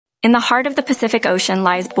In the heart of the Pacific Ocean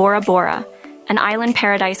lies Bora Bora, an island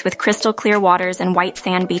paradise with crystal-clear waters and white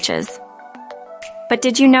sand beaches. But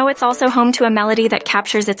did you know it's also home to a melody that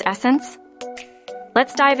captures its essence?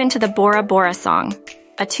 Let's dive into the Bora Bora song,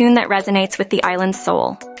 a tune that resonates with the island's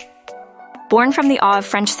soul. Born from the awe of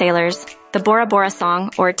French sailors, the Bora Bora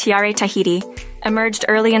song, or TAHITI, emerged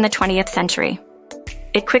early in the 20th century.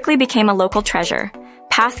 It quickly became a local treasure,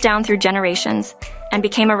 passed down through generations, and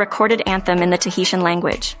became a recorded anthem in the Tahitian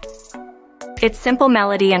language. Its simple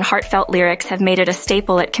melody and heartfelt lyrics have made it a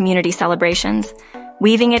staple at community celebrations,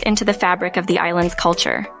 weaving it into the fabric of the island's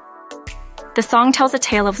culture. The song tells a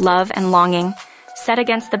tale of love and longing, set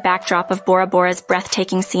against the backdrop of Bora Bora's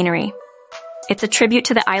breathtaking scenery. It's a tribute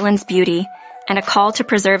to the island's beauty and a call to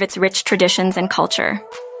preserve its rich traditions and culture.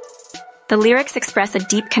 The lyrics express a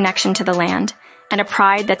deep connection to the land and a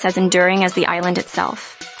pride that's as enduring as the island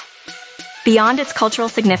itself. Beyond its cultural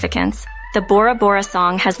significance, the Bora Bora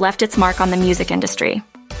song has left its mark on the music industry.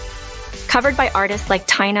 Covered by artists like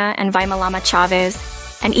Taina and Vaimalama Chavez,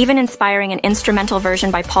 and even inspiring an instrumental version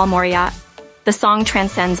by Paul Moriat, the song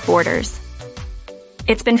transcends borders.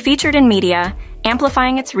 It's been featured in media,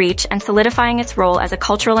 amplifying its reach and solidifying its role as a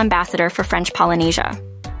cultural ambassador for French Polynesia.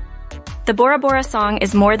 The Bora Bora song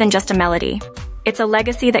is more than just a melody. It's a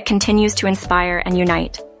legacy that continues to inspire and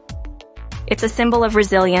unite. It's a symbol of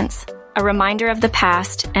resilience, a reminder of the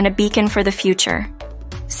past, and a beacon for the future.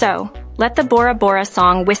 So, let the Bora Bora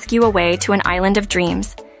song whisk you away to an island of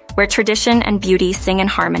dreams, where tradition and beauty sing in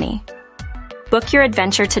harmony. Book your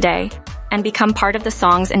adventure today, and become part of the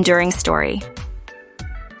song's enduring story.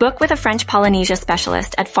 Book with a French Polynesia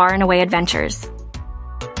specialist at Far and Away Adventures.